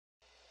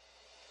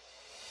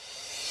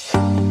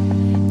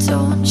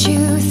Don't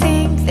you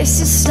think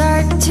this is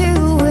starting to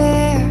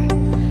wear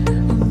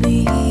on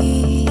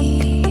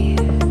me?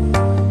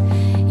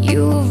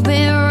 You've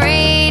been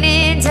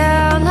raining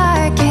down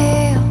like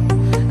hail.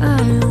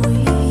 I'm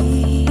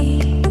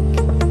weak.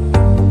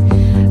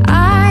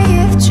 I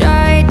have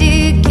tried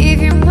to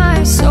give you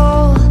my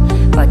soul,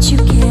 but you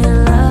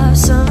can't love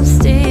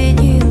something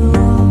you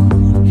own.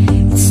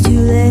 It's too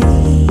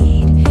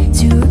late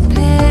to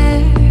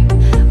repair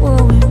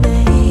what we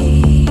made.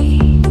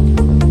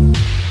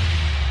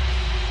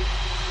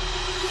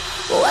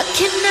 What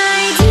can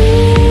I do?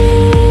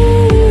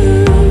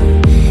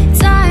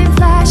 Time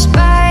flashed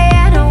by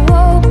and I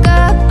woke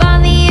up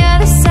on the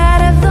other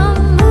side of the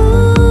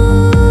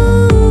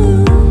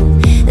moon.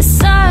 The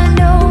sun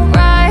don't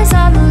rise,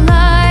 all the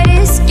light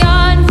is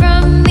gone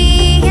from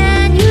me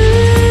and you.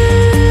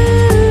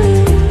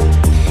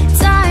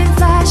 Time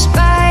flashed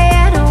by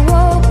and I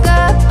woke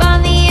up on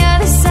the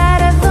other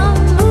side of the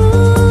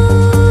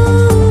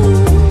moon.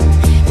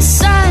 The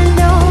sun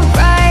don't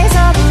rise,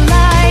 all the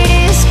light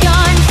is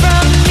gone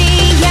from me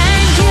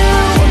and you.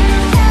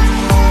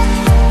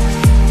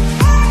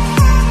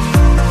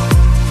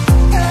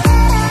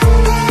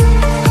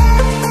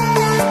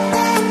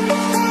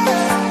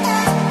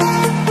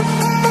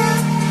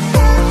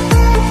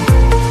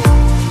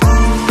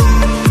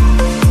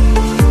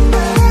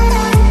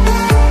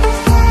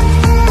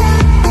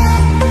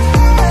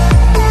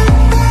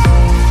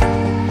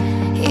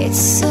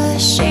 It's a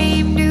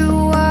shame to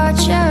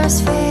watch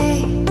us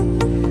fade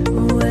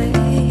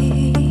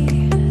away,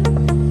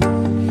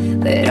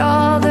 but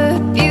all the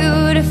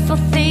beautiful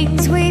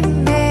things we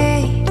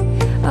made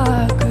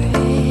are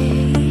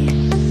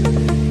great.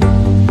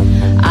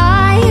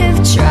 I have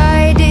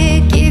tried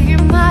to give you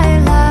my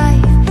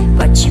life,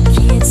 but you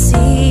can't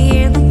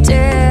see in the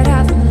dead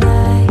of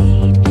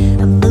night.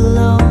 I'm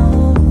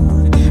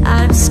alone,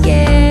 I'm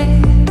scared,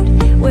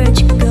 where'd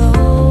you go?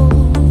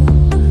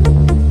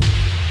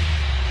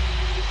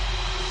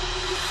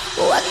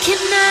 What can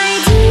I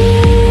do?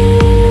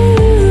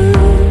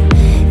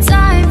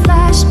 Time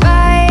flashed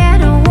by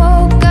and I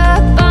woke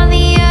up on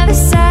the other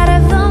side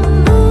of the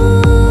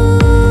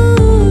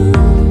moon.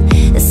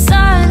 The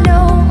sun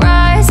don't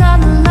rise, all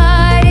the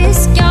light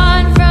is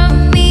gone from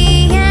me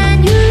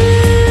and you.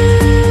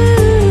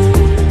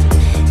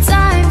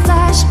 Time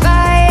flashed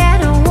by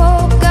and I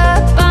woke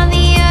up on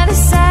the other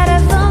side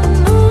of the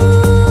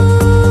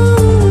moon.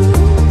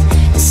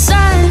 The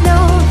sun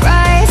don't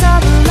rise,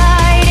 all the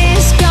light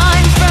is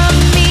gone from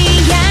me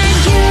and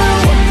you.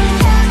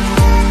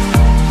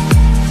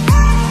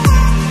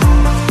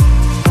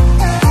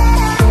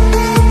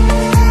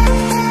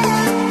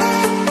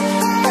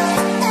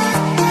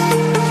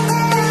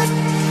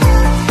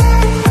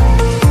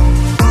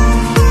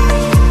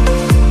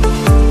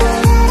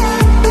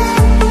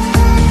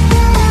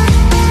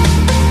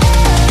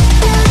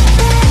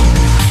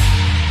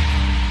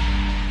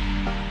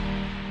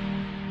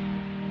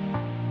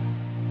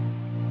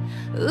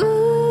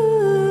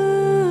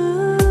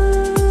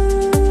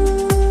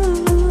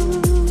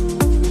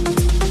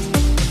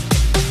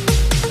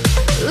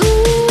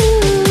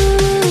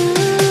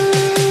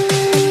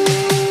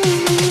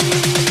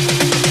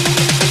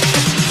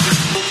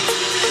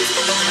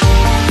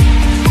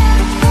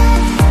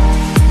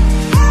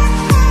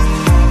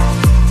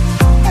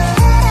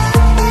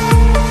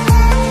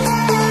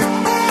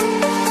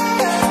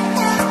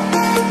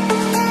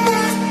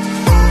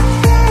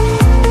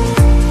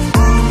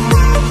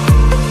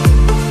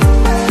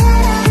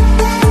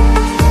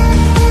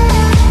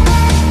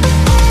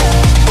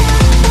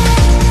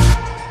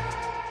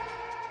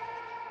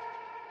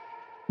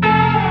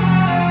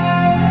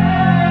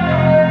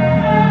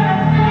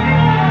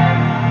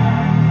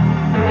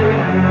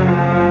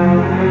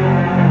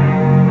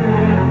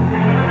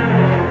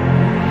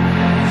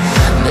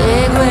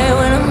 Big way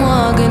when I'm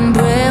walking,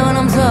 pray when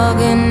I'm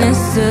talking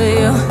next to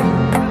you.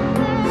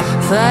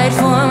 Fight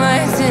for my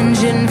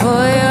attention,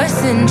 for your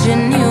ascension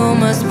you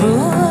must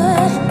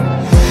prove.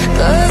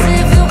 'Cause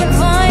if you can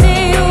find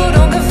it, you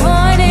don't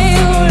confine it,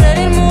 you let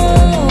it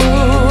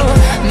move.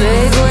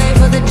 Make way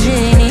for the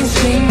genie,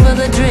 scream for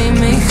the dream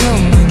may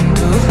come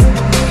into.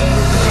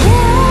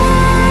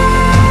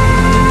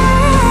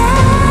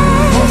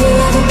 Have you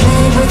ever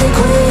played with a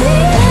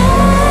queen?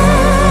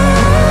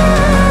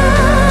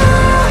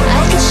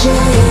 I can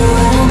show you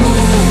what I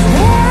mean.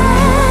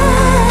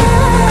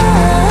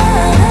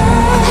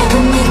 I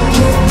can make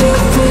you feel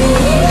free.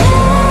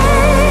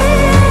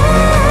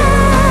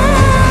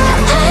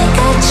 I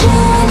got you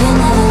and you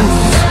never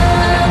leave.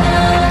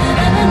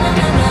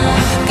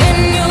 Can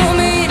you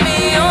meet me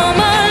on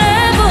my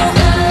level?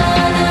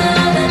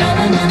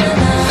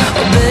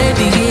 Oh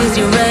baby, is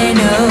your rain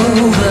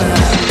over?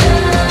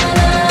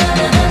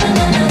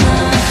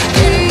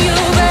 Can you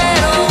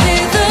battle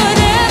with the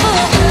devil?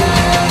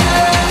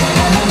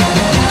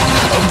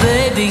 Oh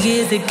baby,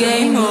 is the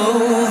game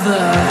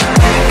over?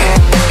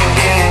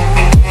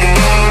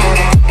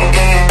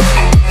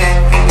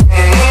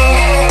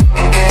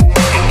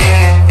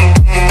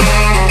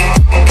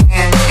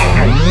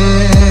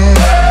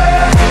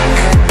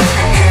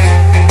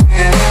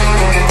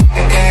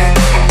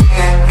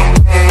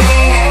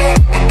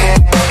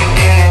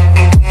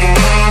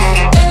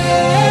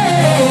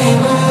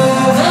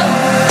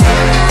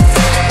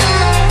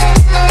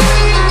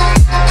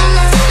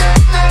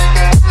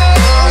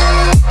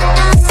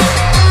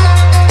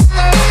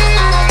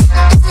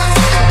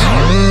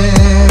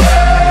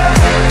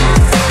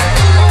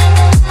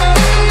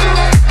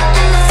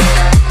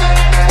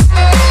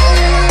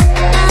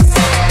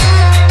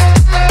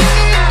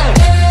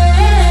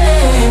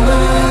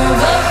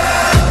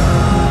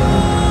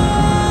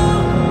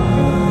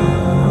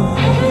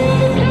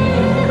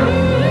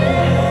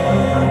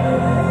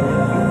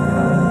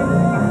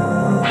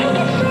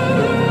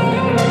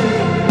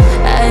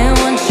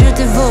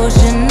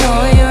 holding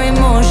all your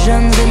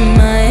emotions in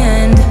my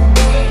hand.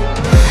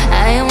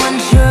 I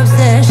want your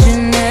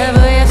obsession,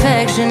 every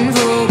affection,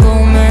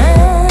 full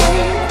man.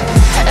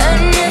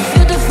 And if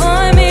you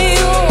define me,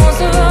 you won't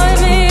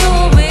survive me,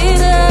 you'll be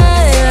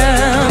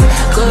there.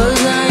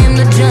 'Cause I am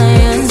the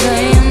giant,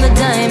 I am the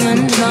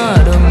diamond,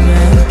 not a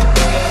man.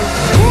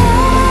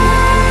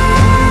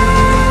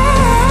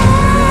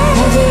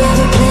 Have you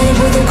ever played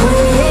with a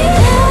queen?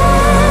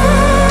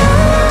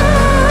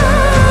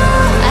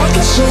 I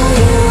can show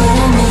you what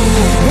I mean.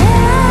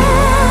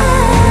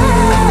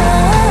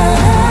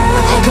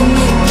 I can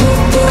make you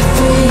feel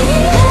free.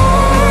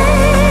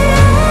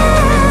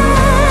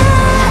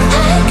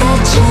 I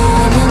got you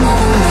on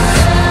another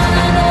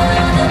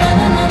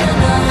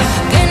level.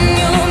 Can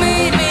you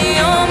meet me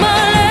on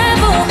my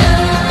level?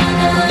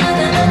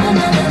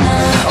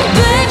 Oh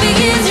baby,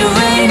 is your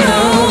rain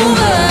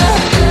over?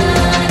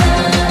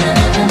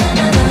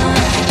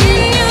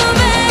 Can you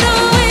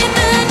battle with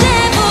the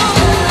devil?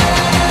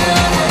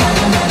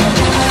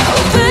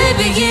 Oh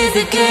baby, is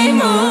the game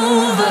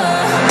over?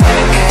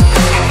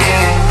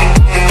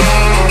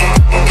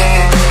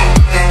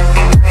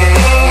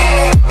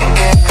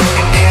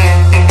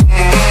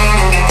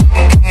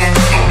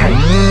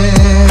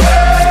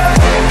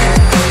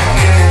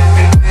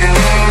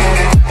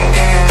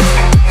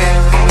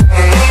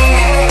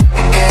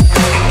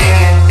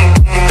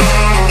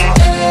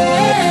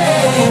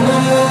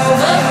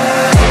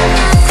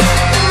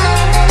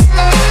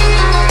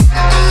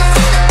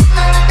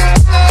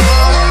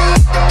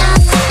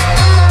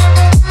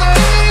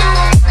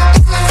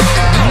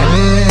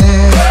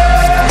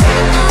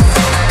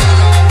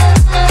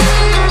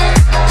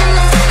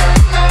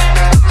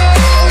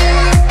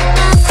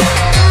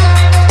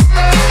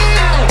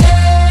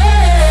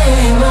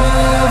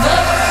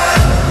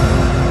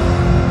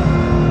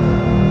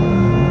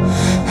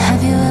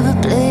 Have you ever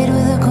played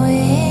with a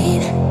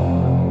queen?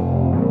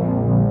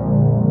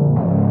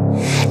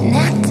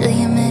 Not till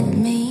you met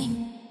me.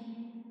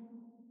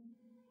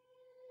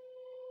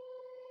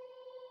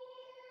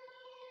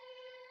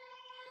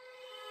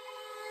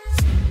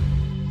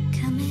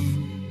 Come in,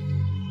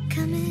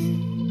 come in.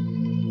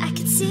 I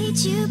can seat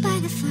you by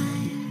the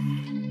fire.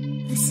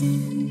 Listen,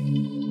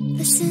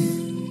 listen.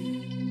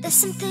 There's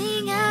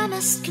something I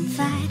must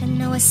confide. I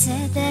know I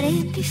said that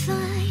it'd be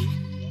fine.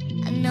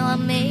 I know I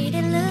made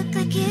it look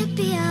like it'd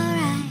be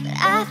alright, but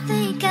I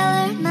think I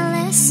learned my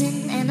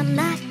lesson, and I'm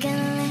not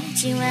gonna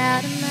let you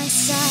out of my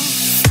sight.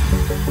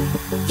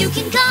 You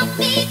can call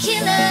me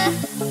killer,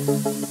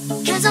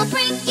 'cause I'll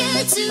bring you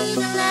to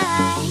the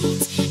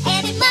light.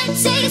 And it might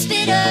taste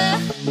bitter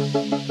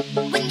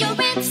when you're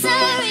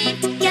answering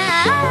to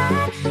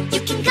God.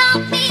 You can call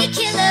me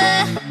killer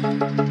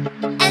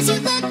as you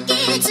look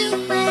into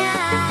my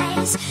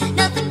eyes.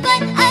 Nothing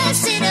but a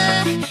sinner.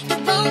 You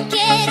won't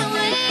get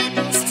away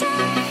this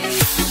time.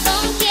 You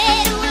won't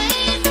get away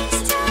this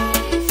time.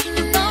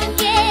 You won't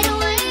get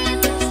away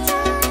this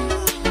time.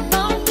 You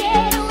won't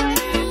get away.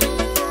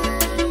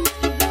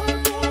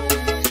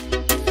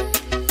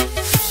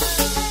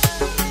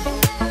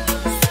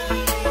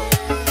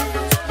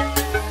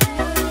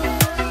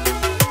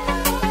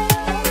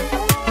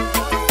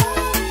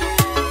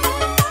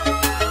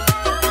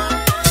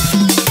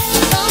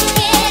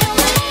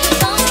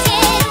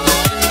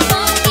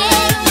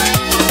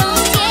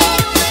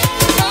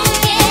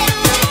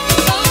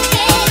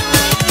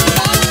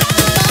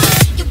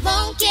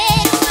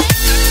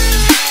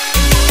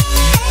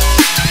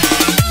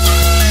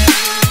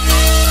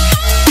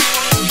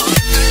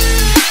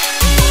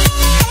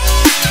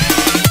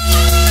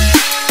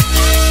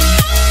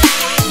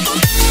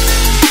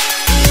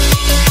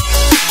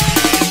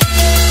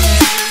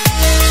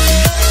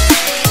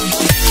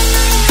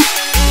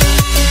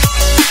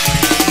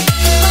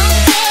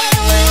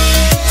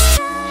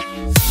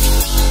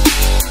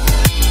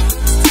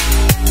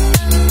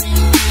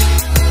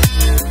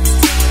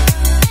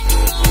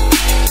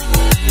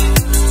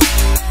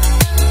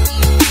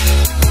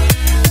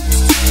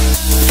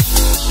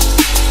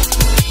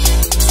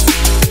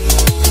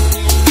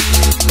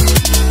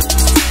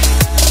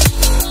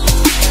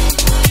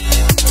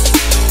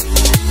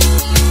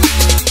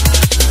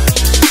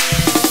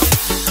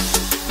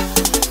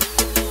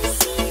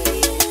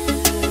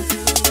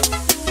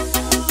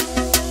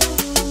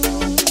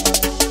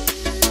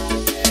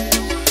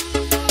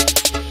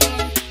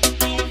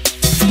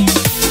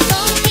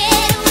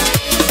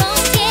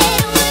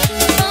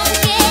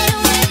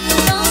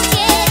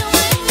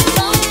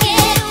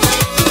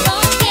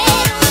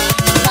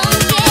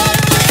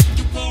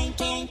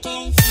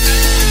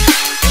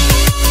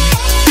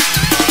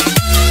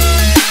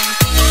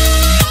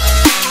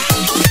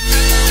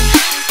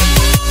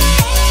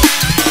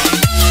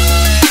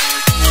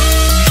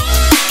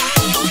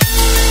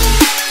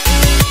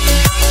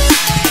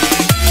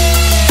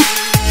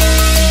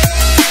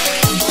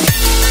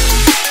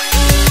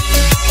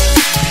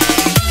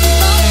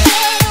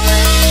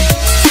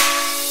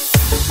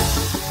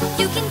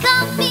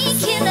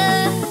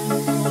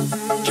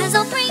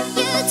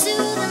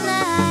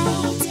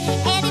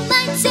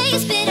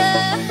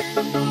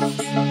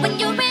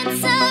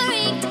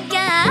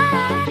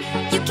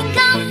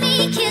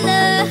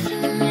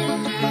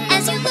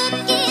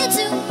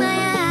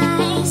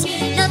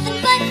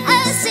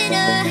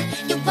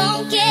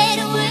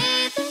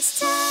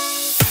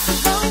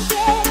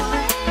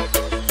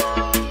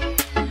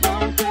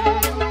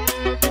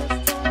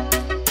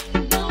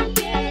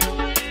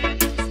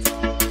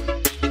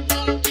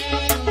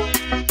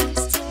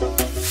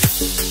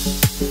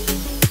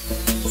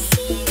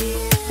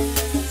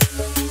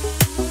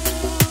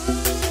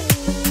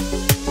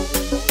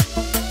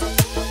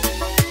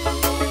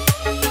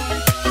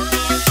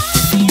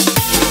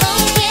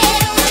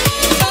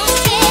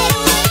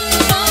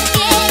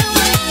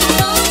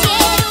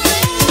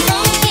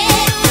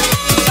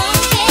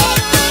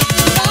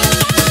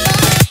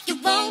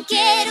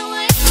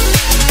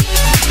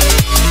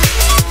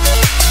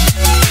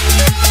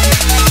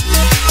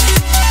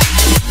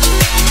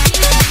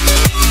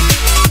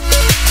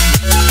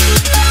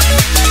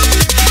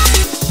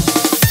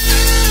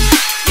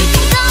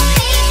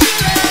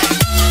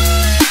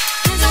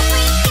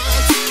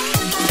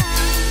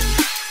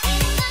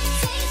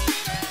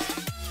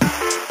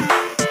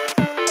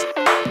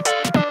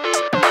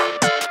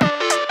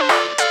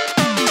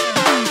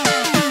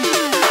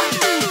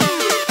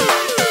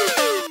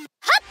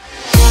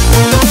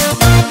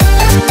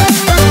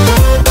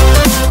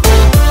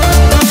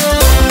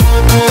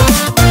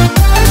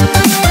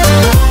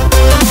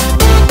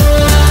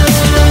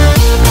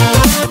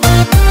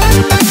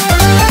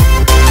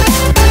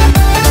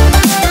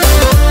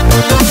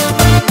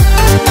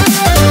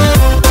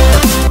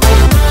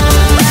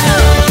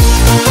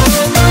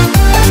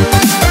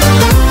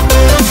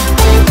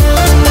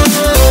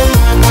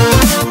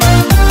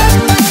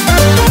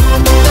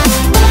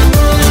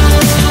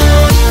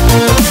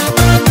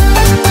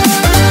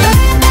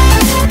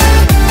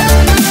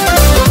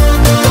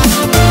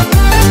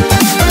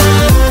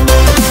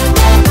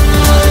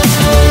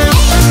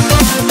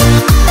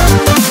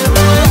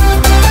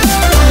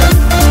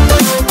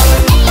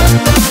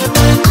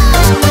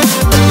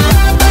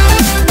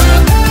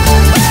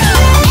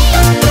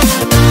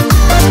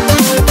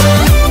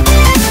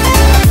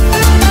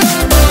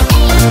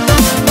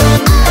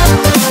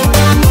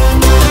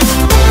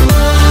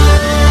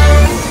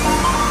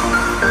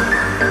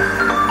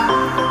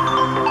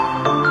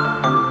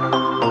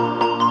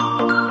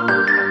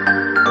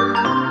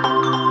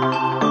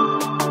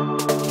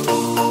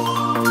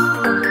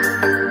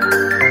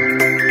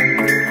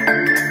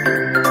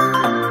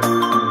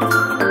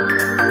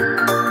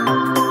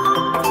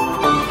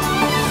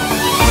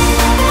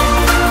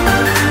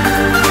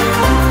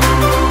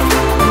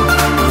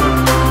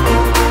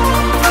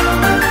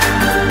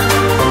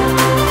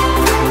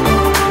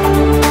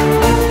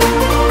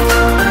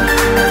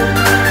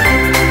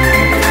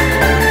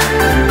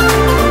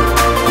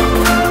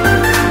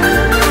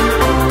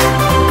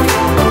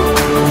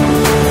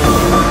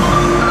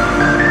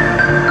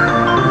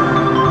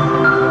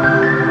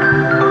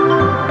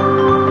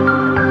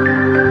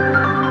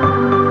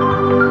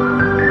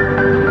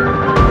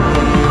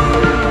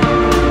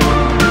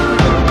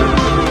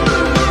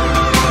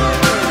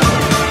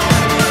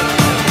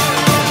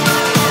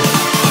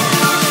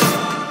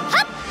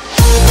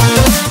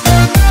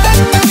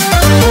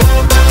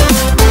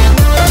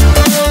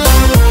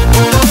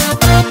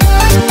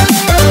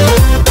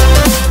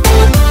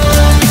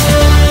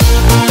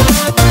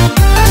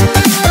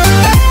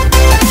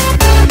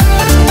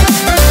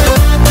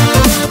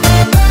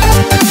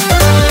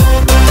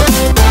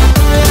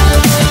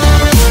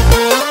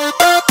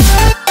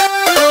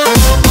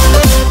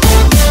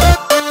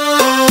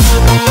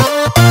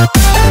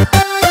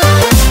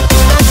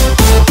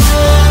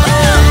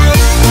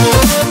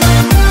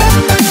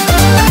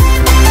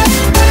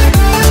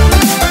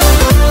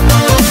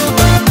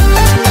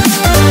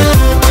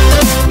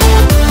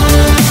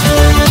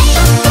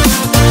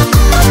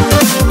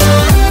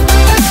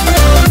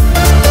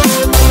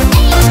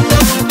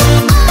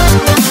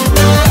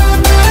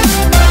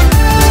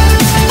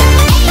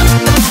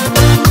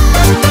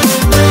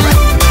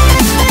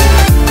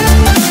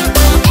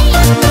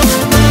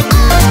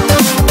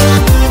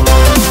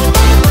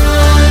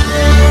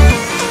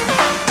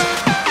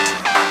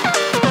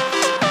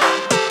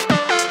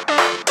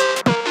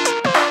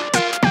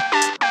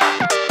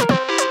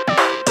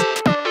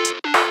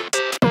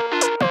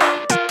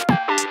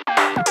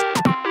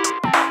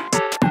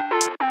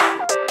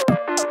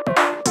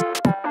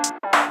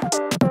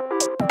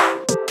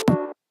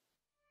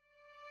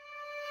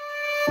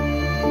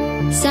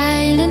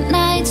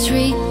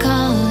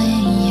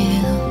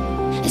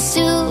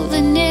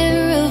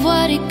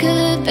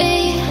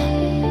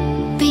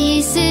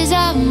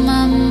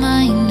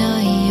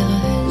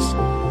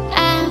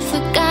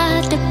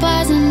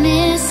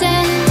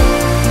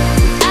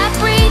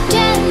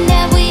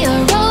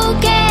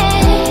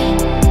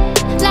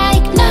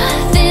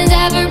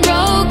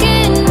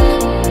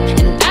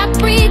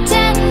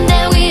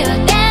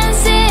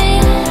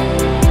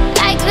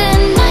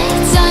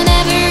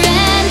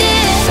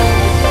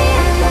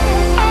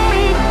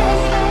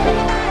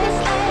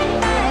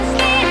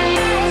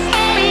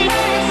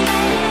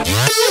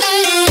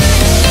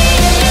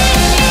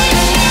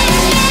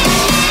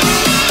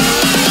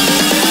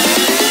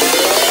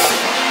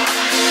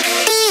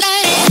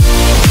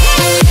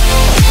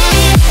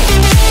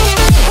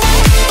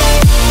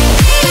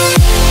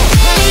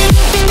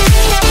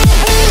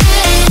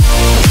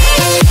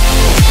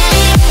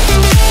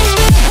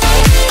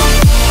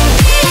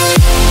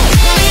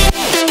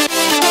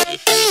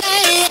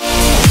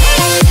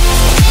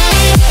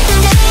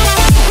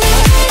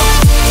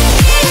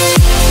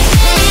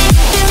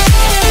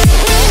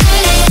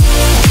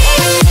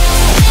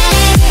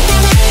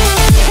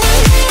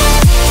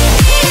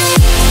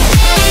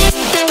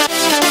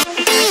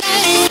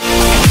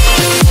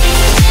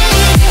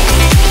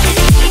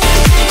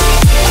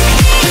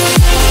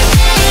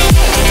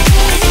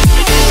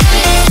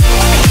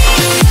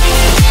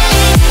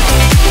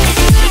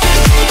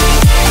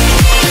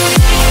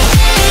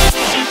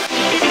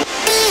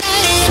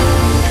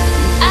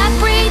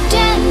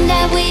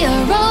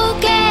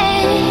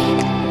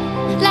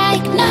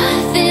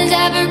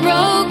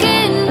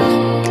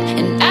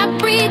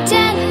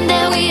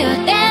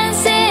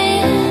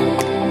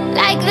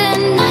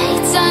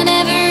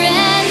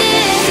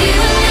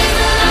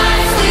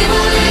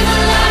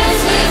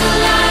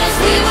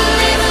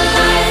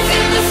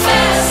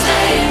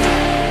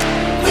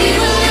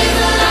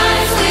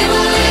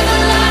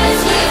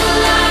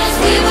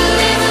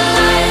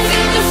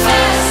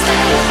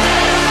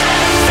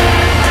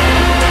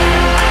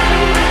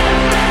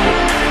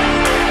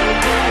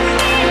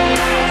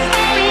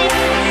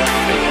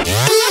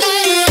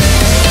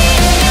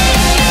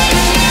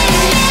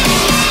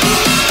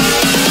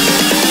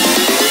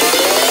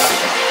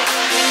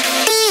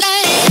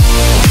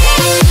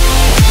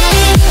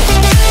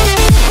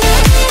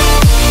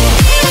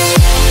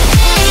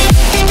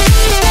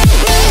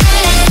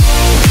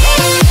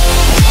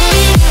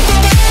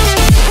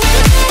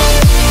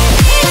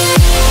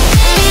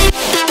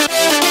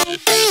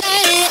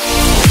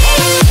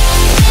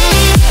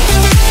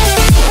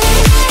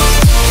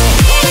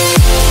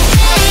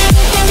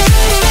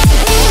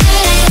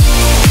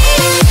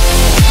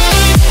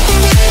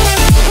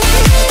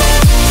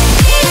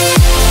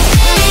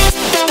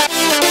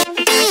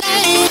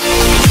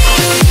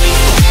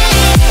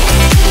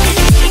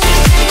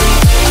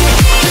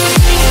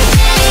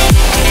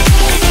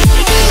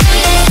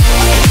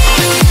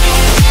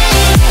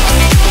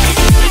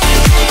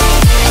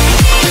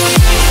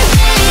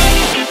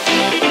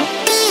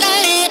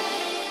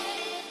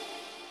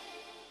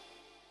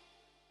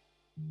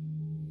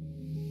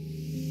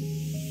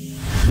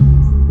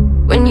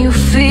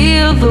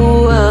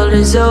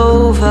 is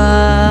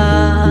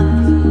over.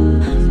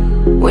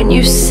 When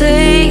you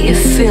say you're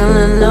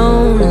feeling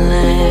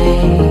lonely,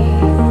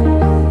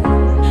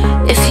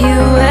 if you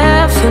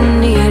ever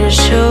need a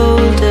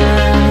shoulder,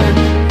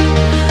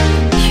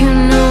 you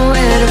know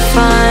where to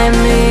find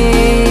me.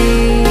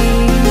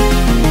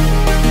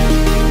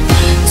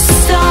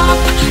 Stop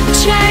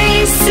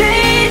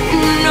chasing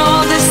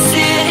all the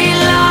city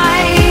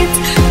lights.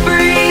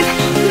 Breathe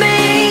me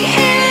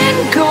in,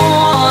 go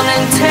on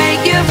and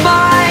take your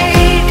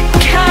bite.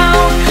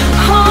 Count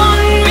on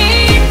me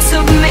to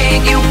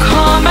make you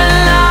come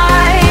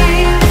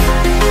alive.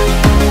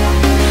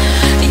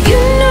 You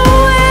know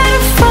where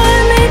to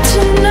find me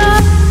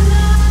tonight.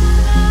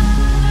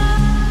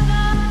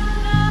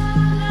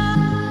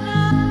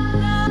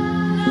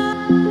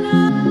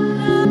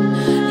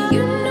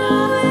 You know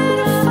where to find me tonight. You know where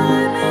to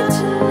find me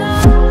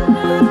tonight.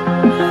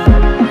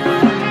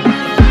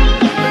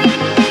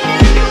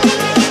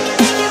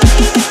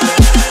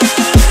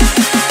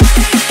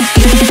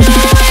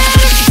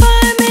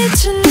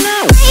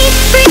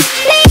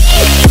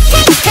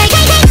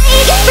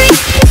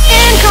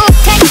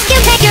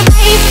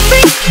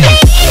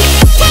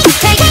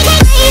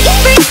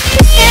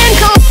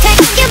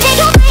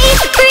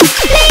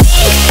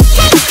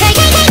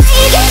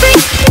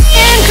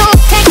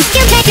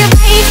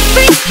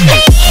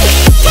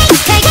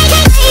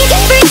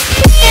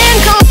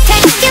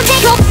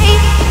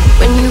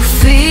 When you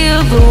feel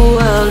the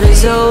world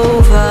is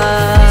over,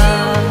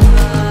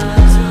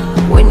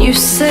 when you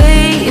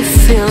say you're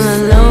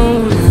feeling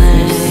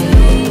lonely,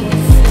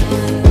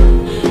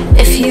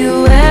 if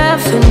you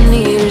ever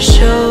need a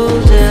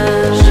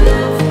shoulder,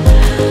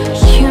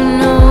 you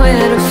know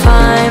where to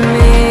find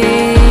me.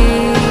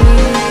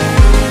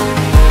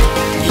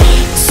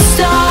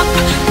 Stop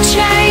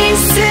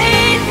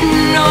chasing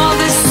all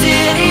the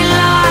city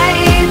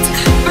lights.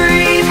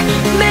 Breathe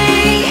me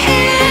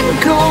in,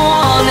 go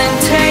on and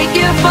take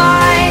your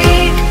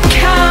bite.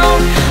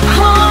 Count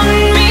on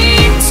me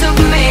to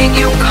make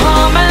you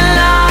come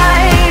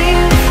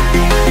alive.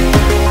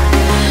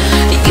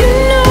 You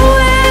know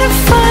where to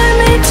find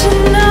me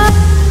tonight.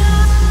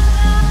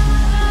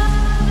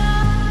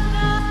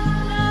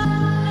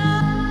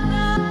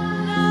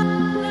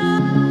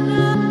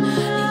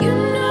 You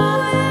know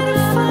where to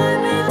find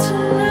me tonight. You know where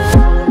to find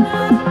me tonight.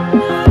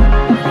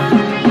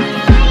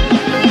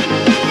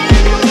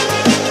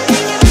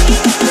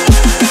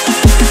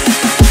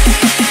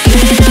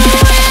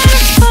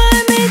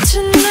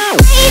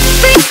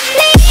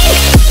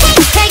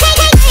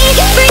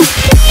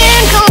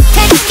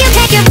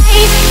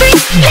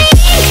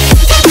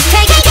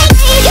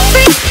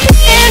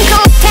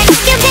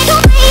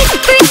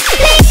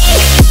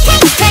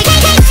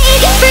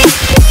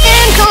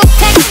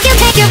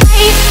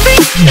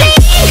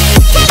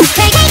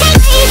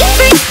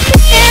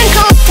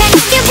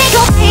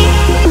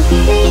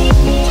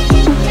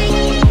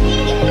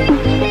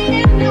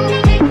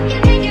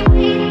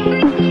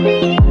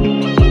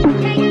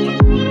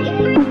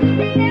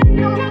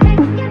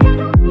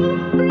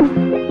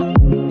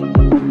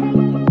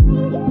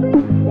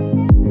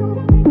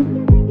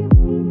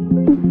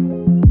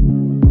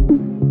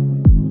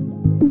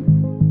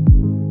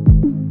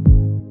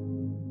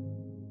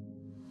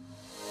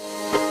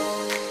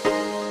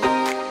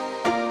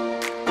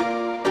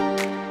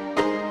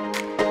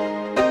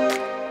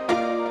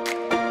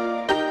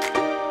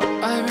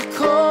 I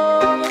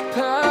recall the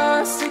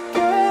past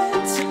again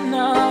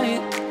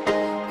tonight.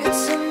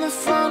 It's in the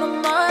front of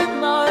my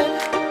mind.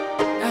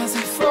 As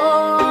I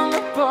fall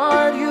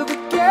apart, you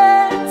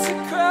begin to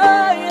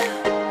cry.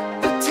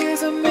 The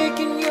tears are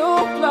making you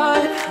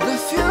blind. The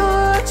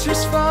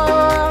future's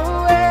far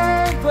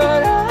away,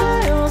 but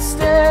I'll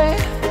stay.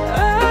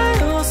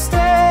 I'll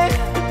stay.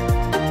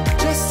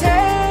 Just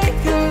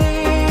take a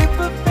leap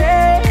of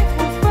faith.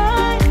 We'll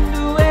find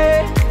a way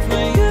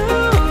for you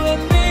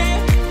and me.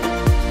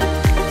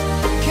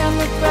 Can't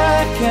look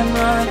back and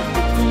run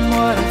from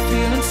what I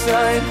feel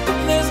inside.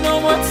 There's no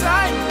more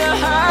time to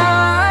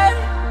hide,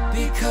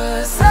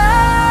 because I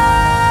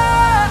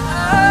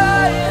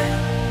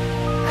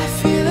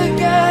feel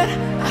again.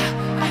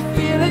 I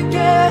feel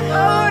again.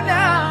 Oh,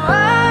 now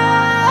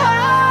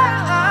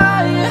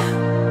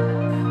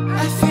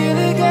I feel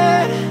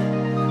again.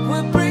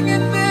 We're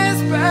bringing this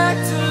back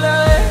to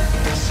life.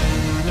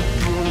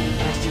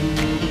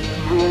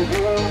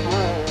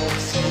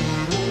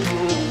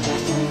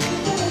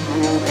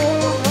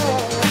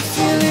 I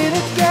feel it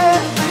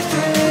again. I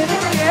feel it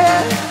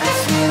again. I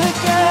feel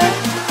again.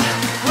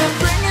 We're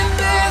bringing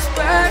this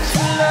back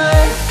to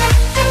life.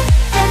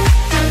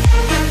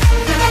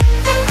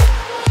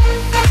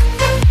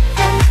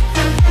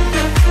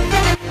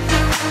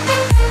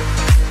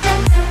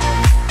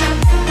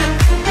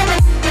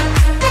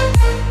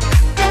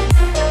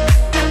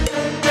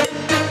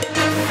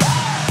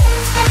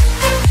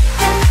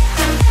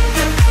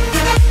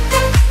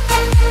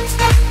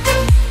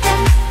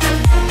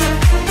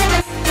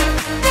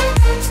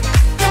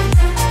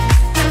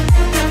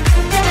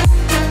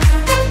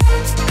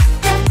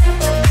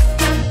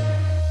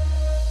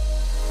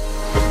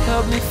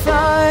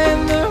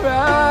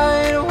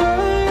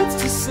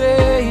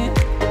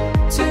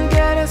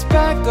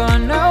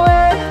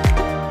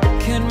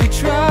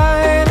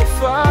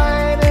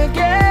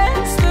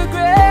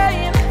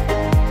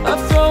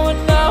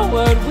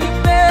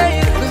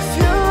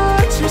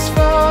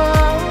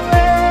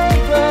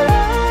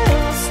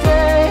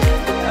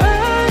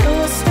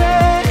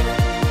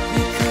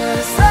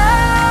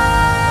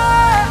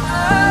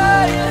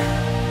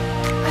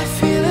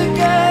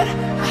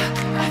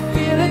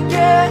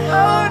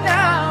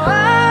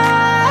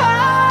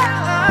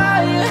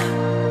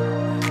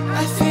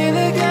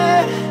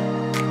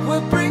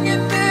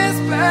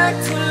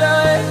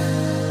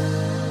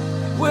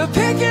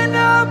 picking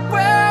up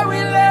where we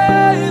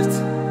left,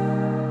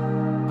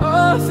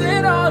 off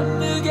and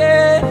on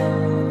again.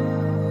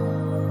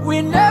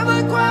 We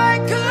never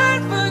quite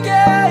could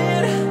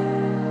forget,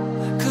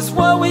 'cause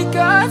what we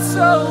got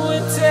so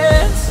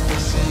intense. I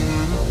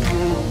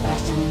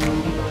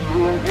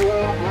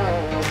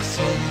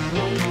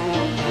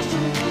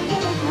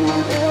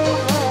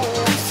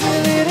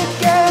feel it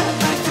again,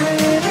 I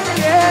feel it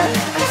again,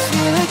 I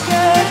feel it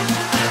again.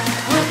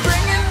 We're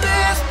bringing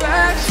this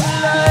back to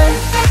life.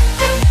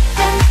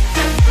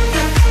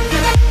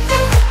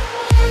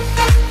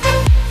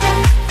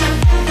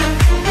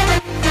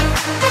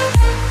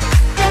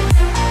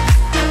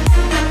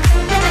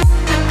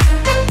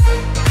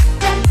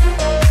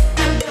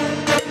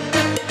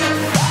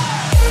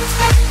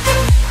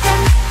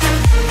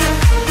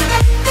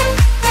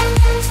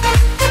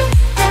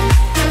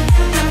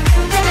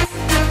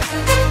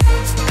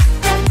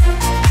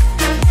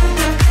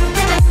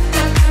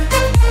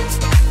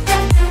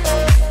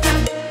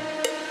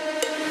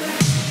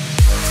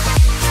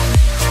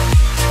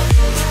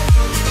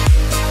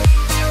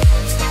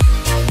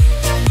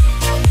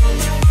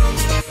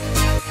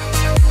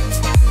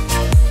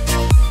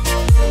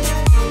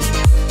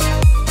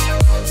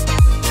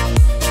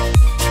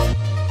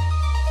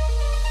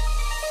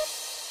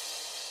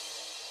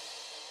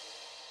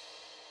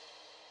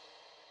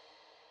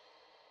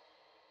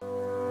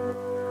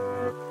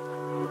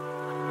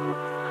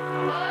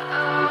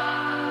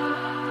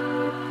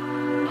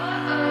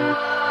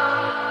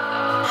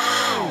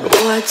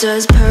 What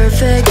does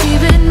perfect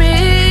even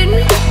mean?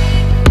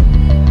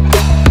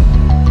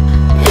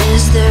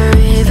 Is there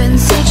even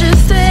such a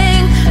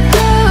thing?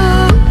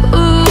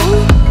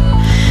 Ooh,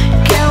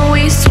 can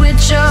we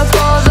switch up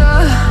all the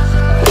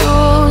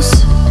rules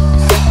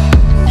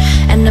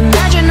and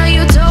imagine a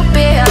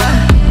utopia?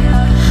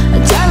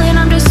 Darling,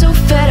 I'm just so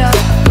fed up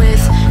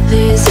with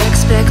these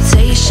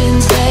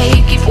expectations.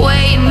 They keep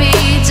weighing me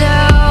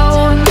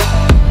down.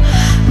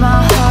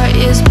 My heart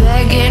is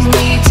begging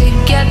me to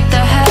get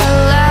the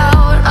hell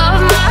out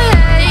of my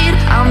head.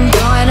 I'm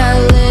gonna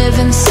live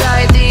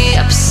inside the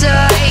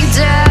upside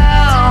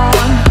down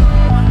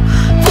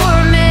for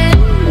a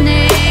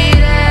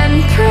minute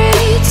and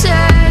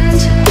pretend,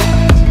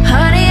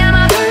 honey, I'm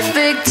a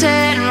perfect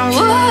 10.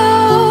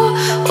 Whoa,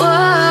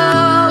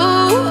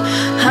 whoa,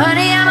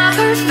 honey, I'm a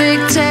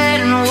perfect 10.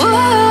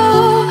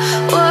 Whoa,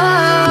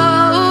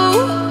 whoa,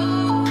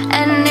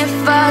 and if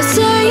I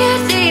say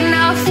it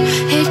enough,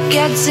 it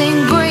gets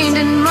ingrained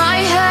in my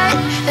head,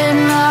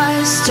 and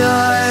I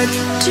start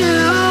to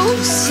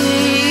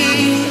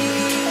see,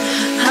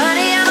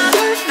 honey, I'm a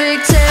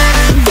perfect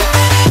 10.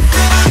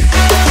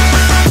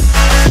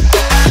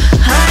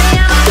 Honey,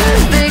 I'm a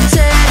perfect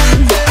 10.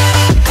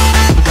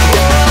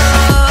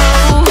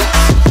 Whoa,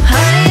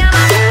 honey, I'm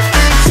a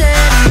perfect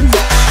 10.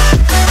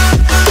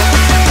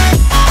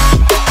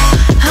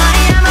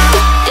 Honey, I'm a,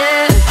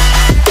 yeah.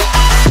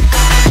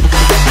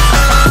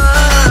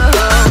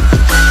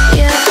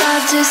 Yeah,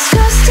 I've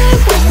discussed it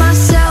with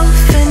myself,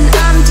 and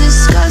I'm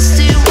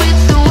disgusted with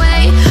the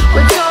way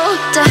we're told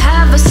to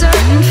have a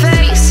certain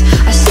face.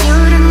 I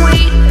stood and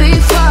wait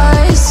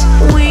because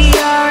we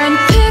aren't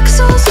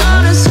pixels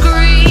on a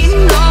screen.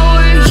 No,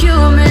 we're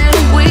human,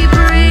 we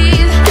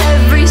breathe.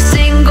 Every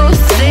single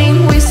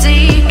thing we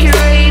see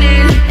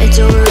curated, it's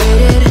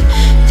overrated.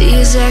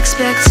 These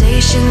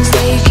expectations,